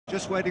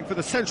Just waiting for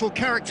the central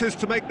characters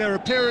to make their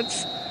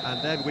appearance,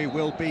 and then we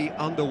will be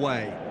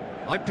underway.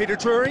 I'm Peter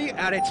Drury,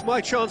 and it's my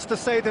chance to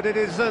say that it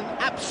is an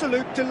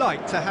absolute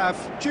delight to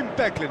have Jim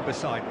Beglin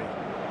beside me.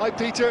 Hi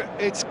Peter,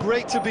 it's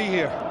great to be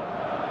here.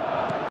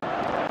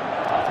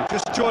 If you're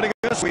just joining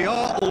us, we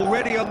are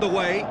already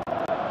underway.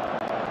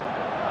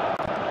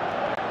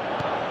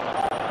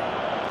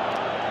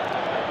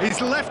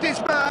 He's left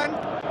his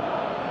man.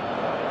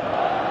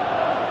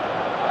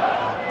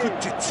 Good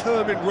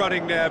determined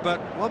running there, but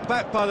one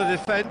back by the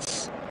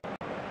defence.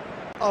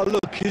 Oh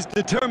look, his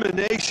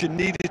determination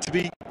needed to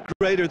be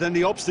greater than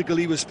the obstacle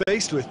he was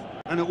faced with,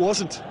 and it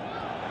wasn't.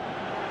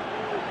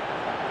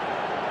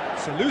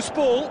 It's a loose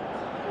ball.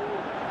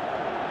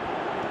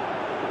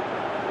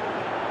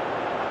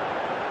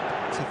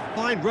 It's a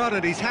fine run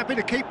and he's happy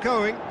to keep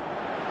going.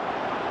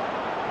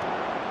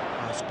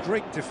 That's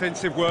great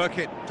defensive work.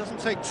 It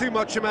doesn't take too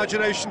much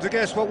imagination to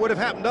guess what would have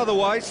happened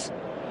otherwise.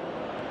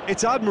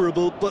 It's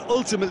admirable, but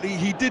ultimately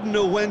he didn't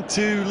know when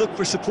to look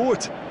for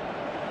support.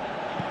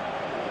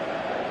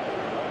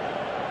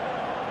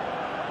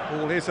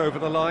 Ball is over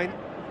the line.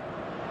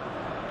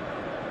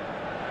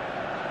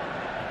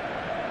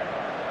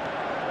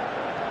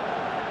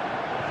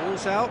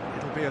 Ball's out,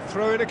 it'll be a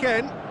throw-in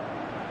again.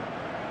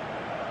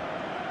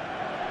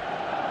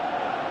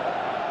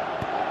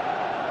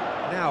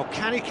 Now,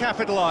 can he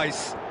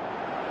capitalise?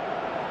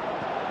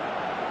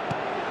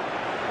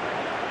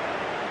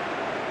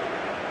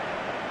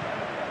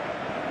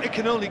 It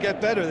can only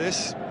get better,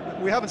 this.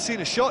 We haven't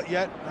seen a shot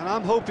yet, and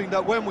I'm hoping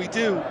that when we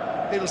do,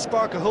 it'll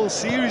spark a whole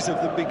series of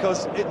them,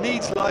 because it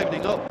needs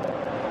livening up.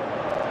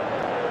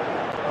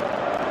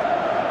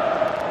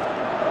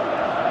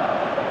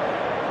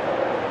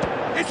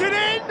 Is it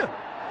in?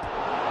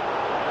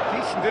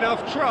 Decent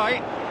enough try.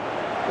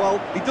 Well,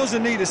 he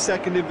doesn't need a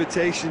second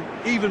invitation,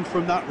 even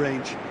from that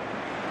range.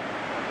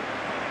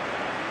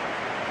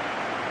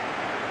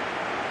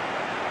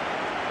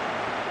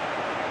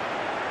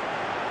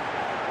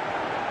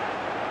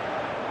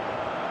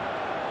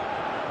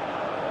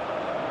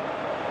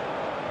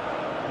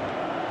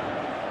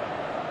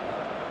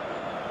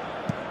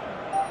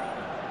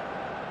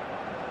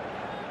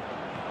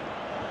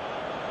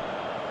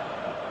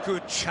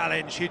 Good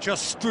challenge, he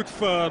just stood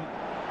firm.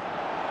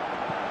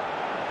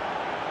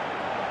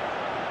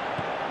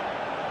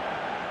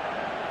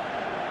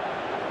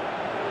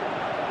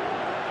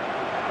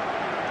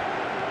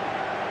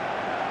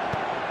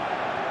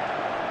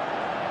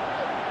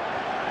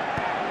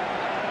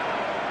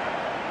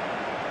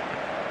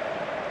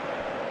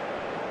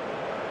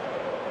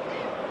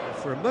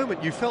 For a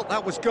moment you felt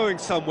that was going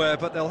somewhere,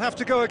 but they'll have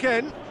to go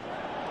again.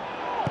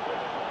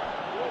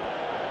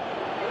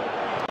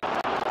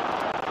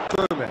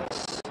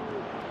 Gomez.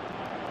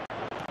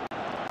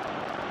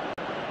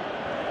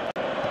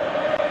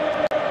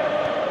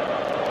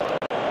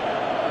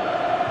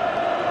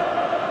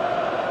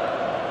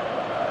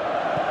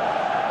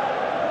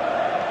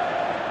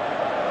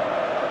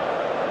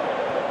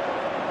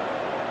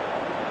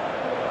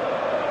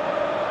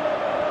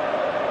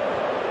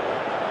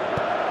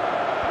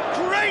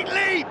 Great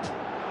leap!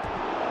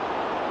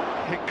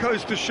 It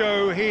goes to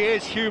show he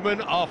is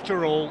human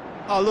after all.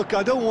 Oh, look,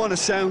 I don't want to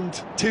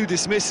sound too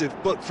dismissive,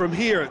 but from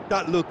here,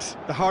 that looked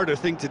the harder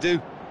thing to do.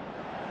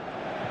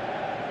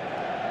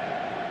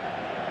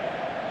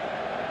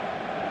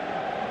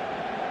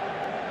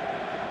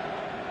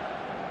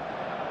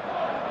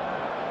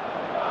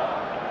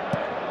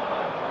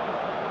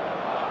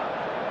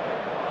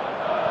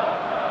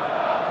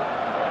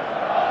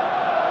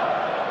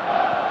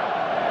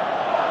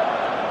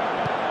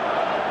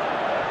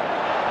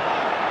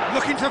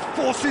 Looking to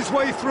force his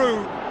way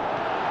through.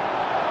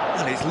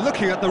 And he's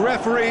looking at the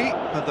referee,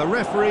 but the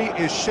referee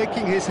is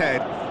shaking his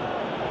head.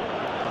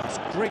 That's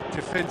great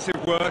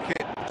defensive work.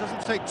 It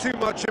doesn't take too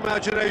much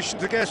imagination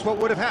to guess what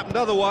would have happened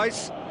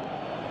otherwise.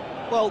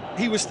 Well,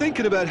 he was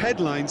thinking about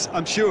headlines,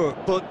 I'm sure,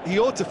 but he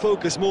ought to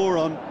focus more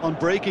on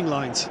breaking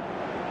lines.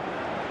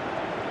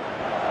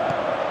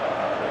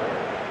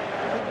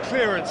 Good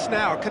clearance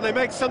now. Can they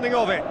make something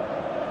of it?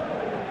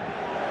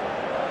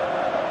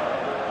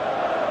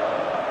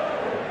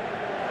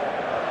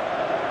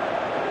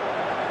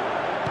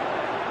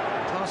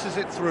 Passes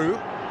it through.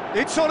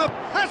 It's on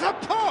has a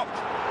pop!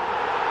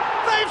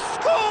 They've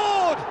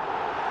scored!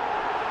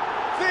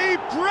 The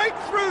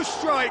breakthrough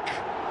strike!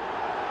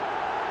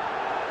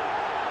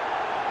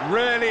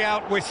 Really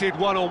outwitted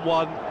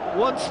one-on-one.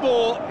 Once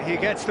more, he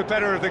gets the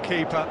better of the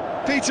keeper.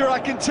 Peter, I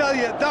can tell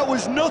you, that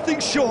was nothing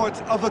short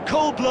of a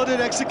cold-blooded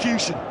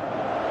execution.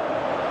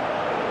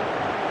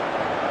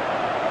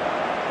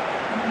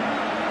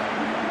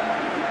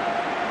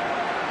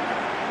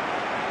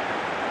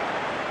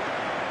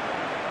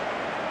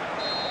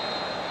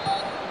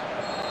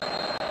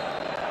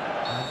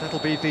 That'll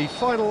be the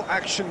final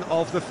action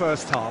of the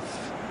first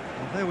half.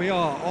 Well, there we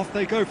are, off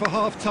they go for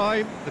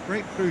half-time. The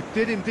breakthrough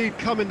did indeed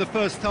come in the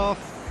first half,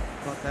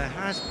 but there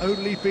has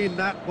only been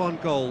that one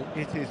goal.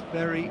 It is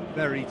very,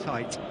 very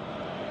tight.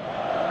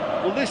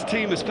 Well, this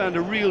team has found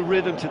a real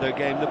rhythm to their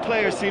game. The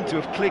players seem to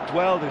have clicked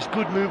well. There's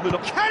good movement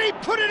up. Can he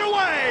put it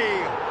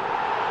away?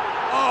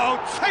 Oh,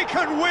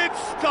 taken with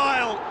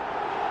style.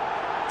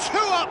 2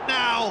 up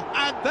now,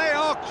 and they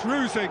are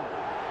cruising.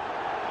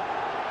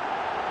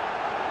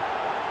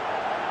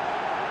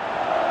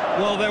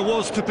 Well, there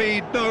was to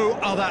be no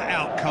other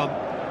outcome.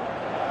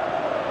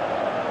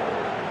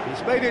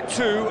 He's made it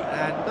 2,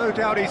 and no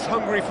doubt he's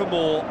hungry for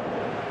more.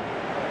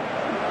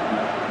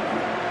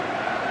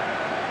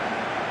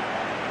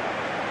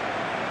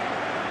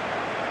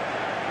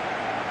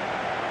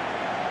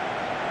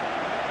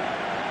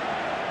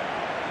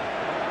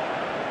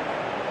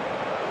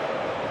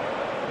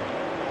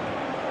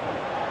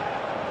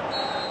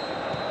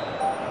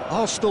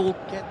 Arsenal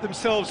get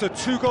themselves a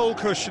 2-goal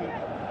cushion.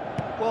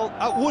 Well,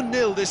 at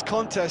 1-0 this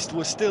contest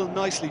was still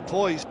nicely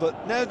poised,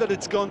 but now that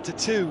it's gone to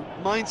 2,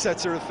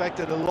 mindsets are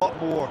affected a lot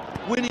more.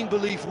 Winning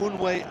belief one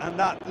way and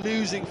that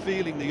losing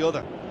feeling the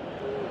other.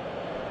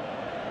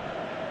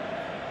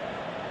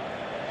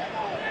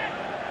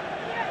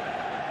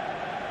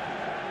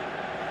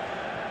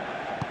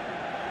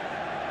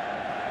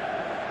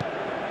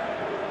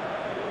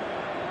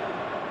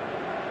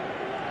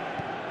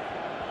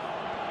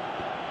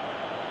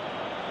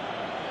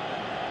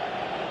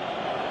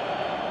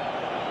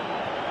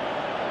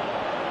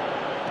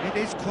 It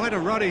is quite a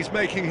run he's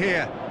making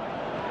here.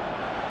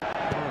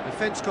 Well, the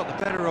defence got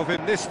the better of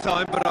him this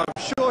time, but I'm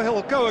sure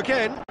he'll go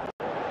again.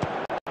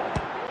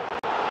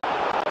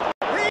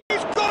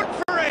 He's gone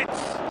for it!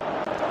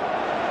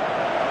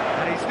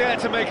 And he's there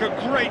to make a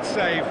great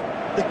save.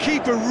 The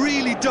keeper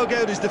really dug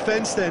out his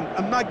defence then.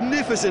 A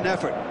magnificent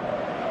effort.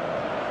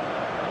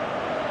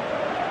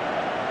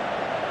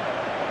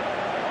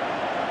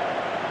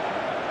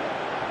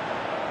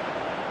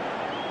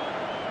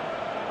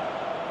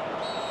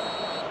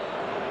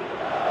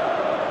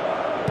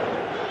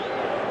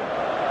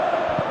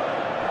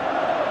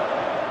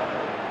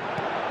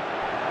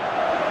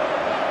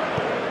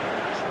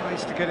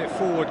 To get it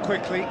forward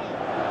quickly.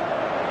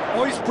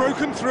 Oh, he's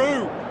broken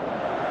through.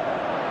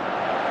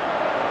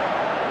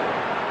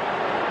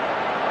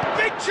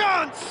 Big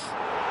chance!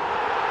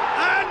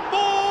 And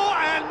more,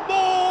 and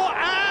more,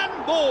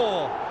 and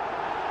more.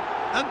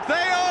 And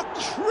they are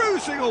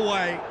cruising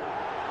away.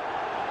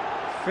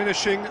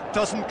 Finishing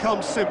doesn't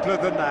come simpler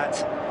than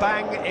that.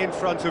 Bang in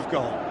front of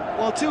goal.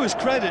 Well, to his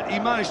credit, he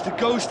managed to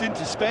ghost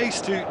into space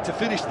to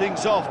finish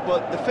things off,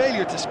 but the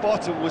failure to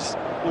spot him was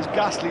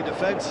ghastly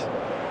defence.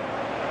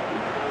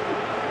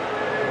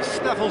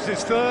 Snaffles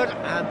his 3rd,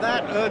 and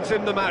that earns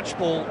him the match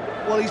ball.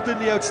 Well, he's been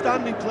the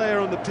outstanding player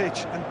on the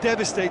pitch and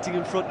devastating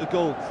in front of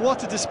goal.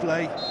 What a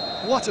display,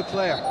 what a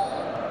player.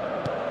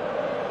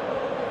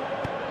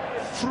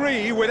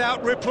 3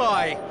 without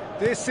reply.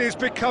 This is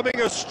becoming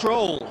a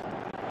stroll.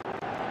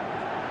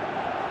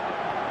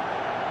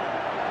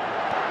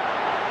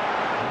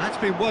 And that's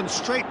been won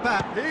straight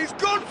back. He's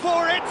gone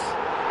for it!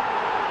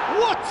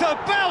 What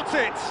about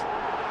it?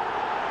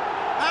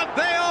 And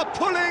they are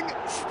pulling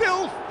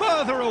still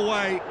further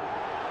away.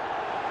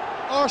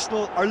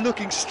 Arsenal are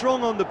looking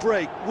strong on the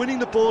break. Winning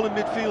the ball in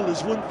midfield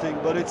is one thing,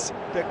 but it's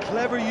their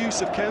clever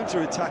use of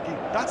counter-attacking.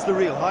 That's the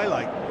real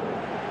highlight.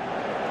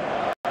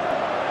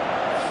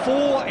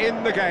 4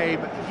 in the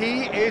game.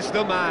 He is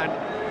the man.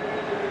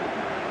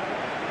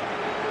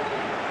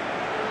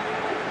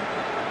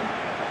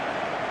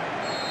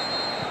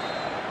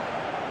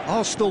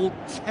 Arsenal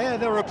tear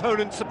their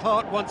opponents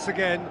apart once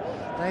again.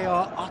 They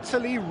are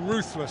utterly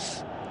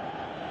ruthless.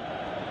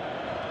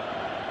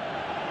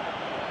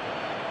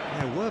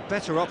 There were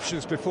better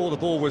options before the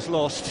ball was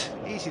lost.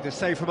 Easy to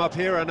say from up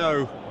here, I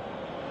know.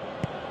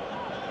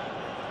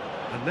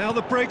 And now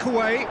the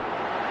breakaway.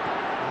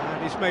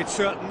 And he's made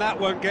certain that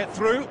won't get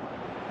through.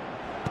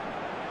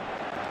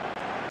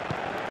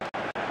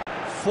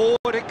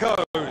 Forward it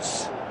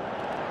goes.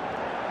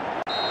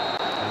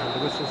 And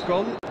the whistle's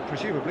gone,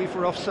 presumably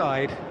for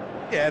offside.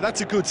 Yeah,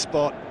 that's a good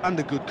spot and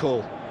a good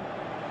call.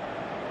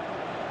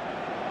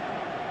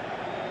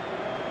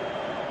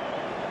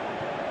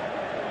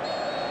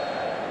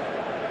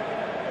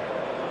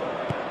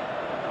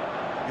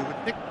 You would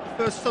think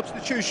the first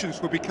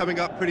substitutions will be coming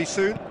up pretty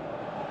soon.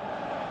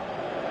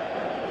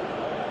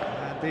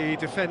 And the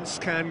defence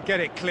can get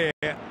it clear.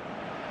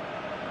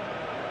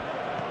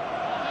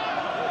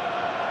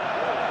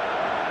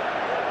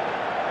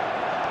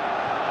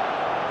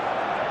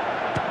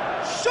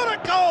 Shot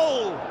at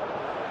goal!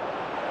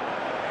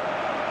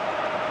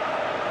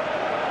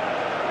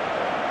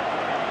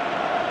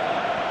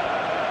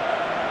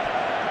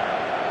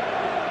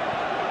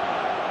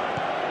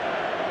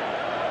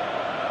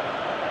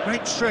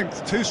 Great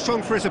strength, too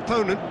strong for his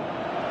opponent.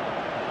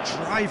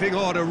 Driving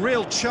on, a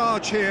real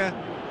charge here.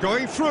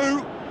 Going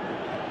through.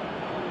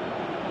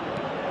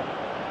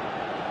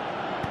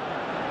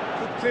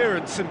 Good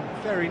clearance and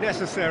very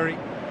necessary.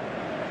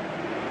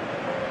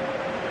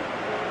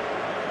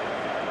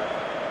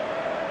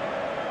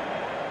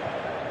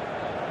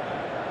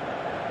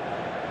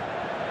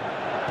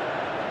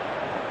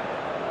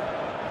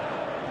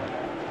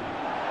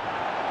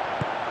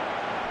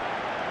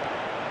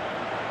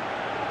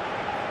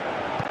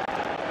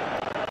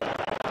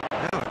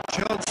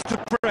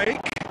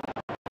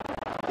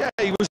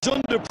 was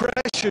under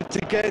pressure to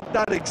get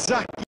that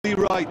exactly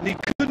right, and he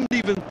couldn't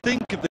even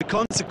think of the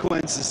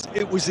consequences.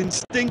 It was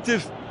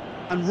instinctive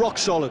and rock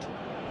solid. The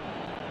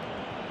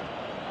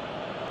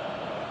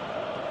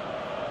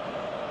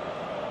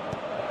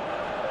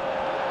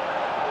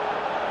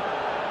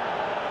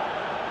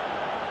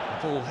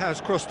ball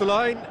has crossed the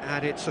line,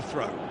 and it's a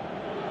throw.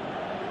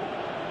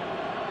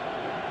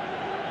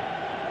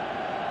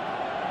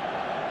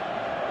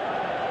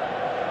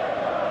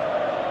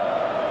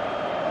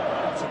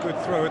 It's a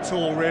good throw at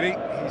all, really.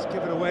 He's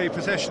given away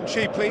possession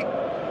cheaply.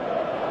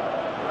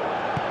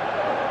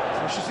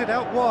 Pushes it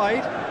out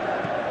wide.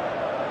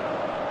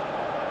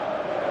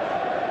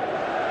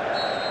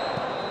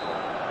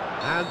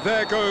 And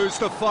there goes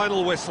the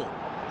final whistle.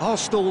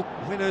 Arsenal,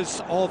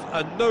 winners of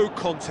a no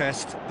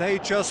contest. They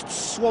just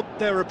swamped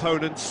their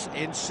opponents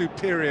in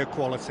superior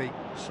quality.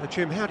 So,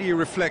 Jim, how do you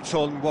reflect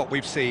on what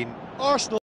we've seen? Arsenal